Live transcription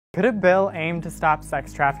Could a bill aimed to stop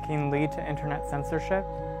sex trafficking lead to internet censorship?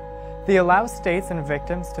 The Allow States and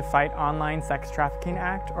Victims to Fight Online Sex Trafficking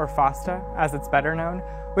Act, or FOSTA, as it's better known,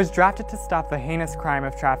 was drafted to stop the heinous crime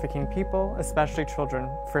of trafficking people, especially children,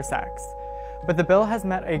 for sex. But the bill has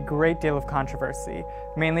met a great deal of controversy,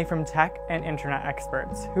 mainly from tech and internet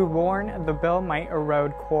experts, who warn the bill might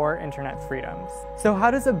erode core internet freedoms. So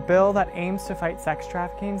how does a bill that aims to fight sex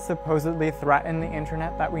trafficking supposedly threaten the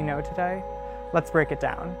internet that we know today? Let's break it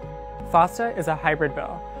down. FOSTA is a hybrid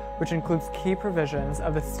bill, which includes key provisions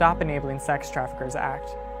of the Stop Enabling Sex Traffickers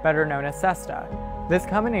Act, better known as SESTA. This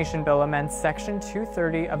combination bill amends Section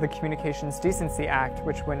 230 of the Communications Decency Act,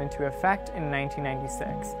 which went into effect in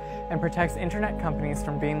 1996, and protects internet companies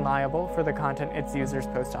from being liable for the content its users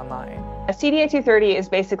post online. CDA 230 is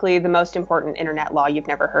basically the most important internet law you've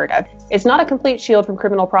never heard of. It's not a complete shield from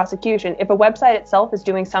criminal prosecution. If a website itself is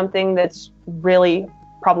doing something that's really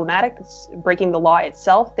problematic, it's breaking the law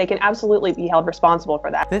itself, they can absolutely be held responsible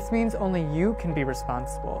for that. This means only you can be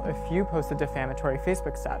responsible if you post a defamatory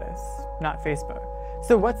Facebook status, not Facebook.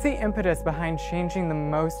 So what's the impetus behind changing the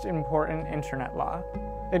most important internet law?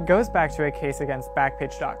 It goes back to a case against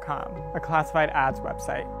Backpage.com, a classified ads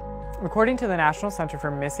website. According to the National Center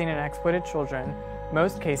for Missing and Exploited Children,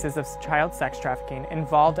 most cases of child sex trafficking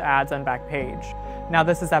involved ads on Backpage. Now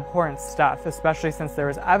this is abhorrent stuff, especially since there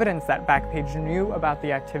was evidence that Backpage knew about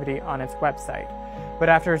the activity on its website. But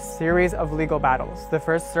after a series of legal battles, the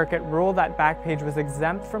First Circuit ruled that Backpage was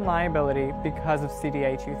exempt from liability because of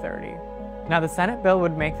CDA 230. Now the Senate bill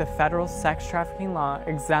would make the federal sex trafficking law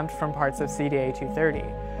exempt from parts of CDA 230,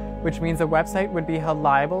 which means a website would be held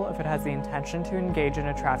liable if it has the intention to engage in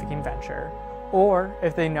a trafficking venture, or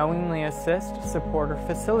if they knowingly assist, support, or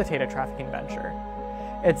facilitate a trafficking venture.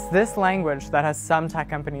 It's this language that has some tech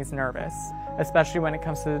companies nervous, especially when it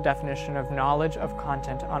comes to the definition of knowledge of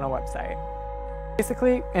content on a website.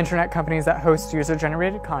 Basically, internet companies that host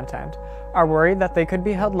user-generated content are worried that they could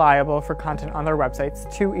be held liable for content on their websites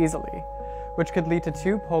too easily, which could lead to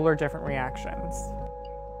two polar different reactions.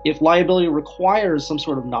 If liability requires some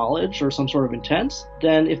sort of knowledge or some sort of intent,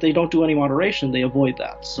 then if they don't do any moderation, they avoid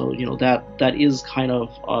that. So, that is kind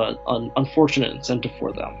of an unfortunate incentive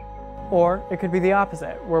for them. Or it could be the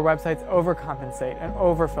opposite, where websites overcompensate and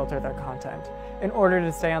overfilter their content in order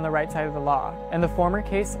to stay on the right side of the law. In the former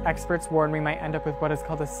case, experts warn we might end up with what is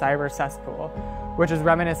called a cyber cesspool, which is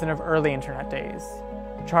reminiscent of early internet days.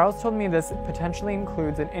 Charles told me this potentially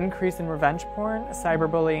includes an increase in revenge porn,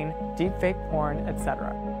 cyberbullying, deepfake porn,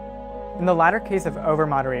 etc. In the latter case of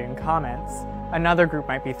over-moderating comments, another group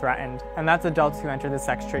might be threatened, and that's adults who enter the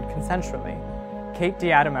sex trade consensually. Kate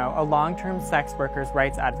Diadamo, a long-term sex workers'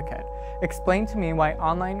 rights advocate, explained to me why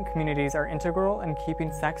online communities are integral in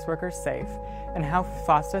keeping sex workers safe and how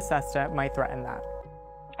FOSTA SESTA might threaten that.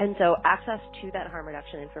 And so access to that harm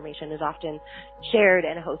reduction information is often shared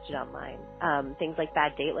and hosted online. Things like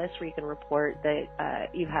bad date lists, where you can report that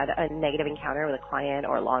you've had a negative encounter with a client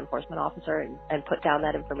or a law enforcement officer and put down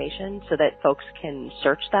that information so that folks can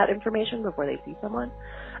search that information before they see someone,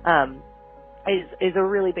 is a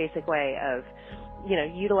really basic way of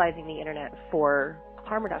utilizing the internet for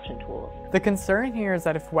harm reduction tools. The concern here is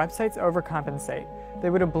that if websites overcompensate, they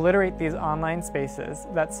would obliterate these online spaces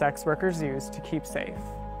that sex workers use to keep safe.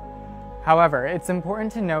 However, it's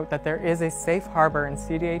important to note that there is a safe harbor in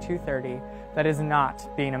CDA 230 that is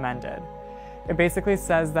not being amended. It basically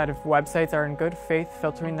says that if websites are in good faith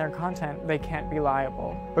filtering their content, they can't be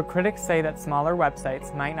liable. But critics say that smaller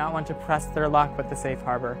websites might not want to press their luck with the safe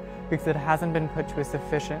harbor because it hasn't been put to a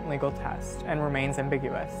sufficient legal test and remains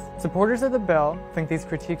ambiguous. Supporters of the bill think these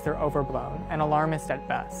critiques are overblown and alarmist at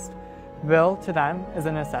best. The bill, to them, is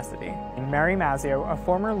a necessity. Mary Mazzio, a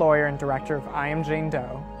former lawyer and director of I Am Jane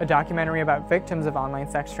Doe, a documentary about victims of online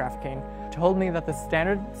sex trafficking, told me that the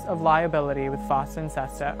standards of liability with FOSTA and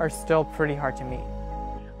SESTA are still pretty hard to meet.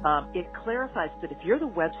 It clarifies that if you're the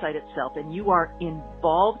website itself and you are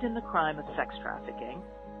involved in the crime of sex trafficking,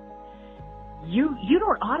 you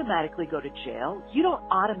don't automatically go to jail. You don't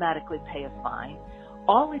automatically pay a fine.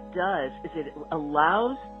 All it does is it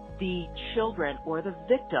allows the children or the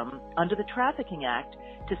victim under the Trafficking Act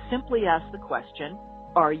to simply ask the question,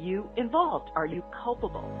 are you involved? Are you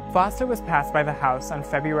culpable? FOSTA was passed by the House on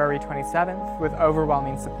February 27th with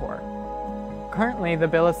overwhelming support. Currently, the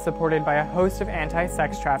bill is supported by a host of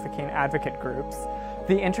anti-sex trafficking advocate groups,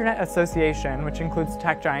 the Internet Association, which includes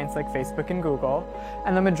tech giants like Facebook and Google,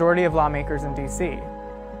 and the majority of lawmakers in DC.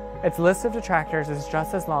 Its list of detractors is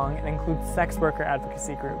just as long and includes sex worker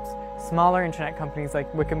advocacy groups, smaller internet companies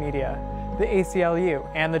like Wikimedia, the ACLU,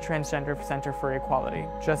 and the Transgender Center for Equality,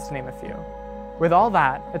 just to name a few. With all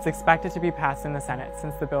that, it's expected to be passed in the Senate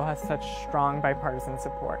since the bill has such strong bipartisan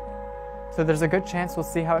support. So there's a good chance we'll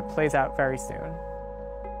see how it plays out very soon.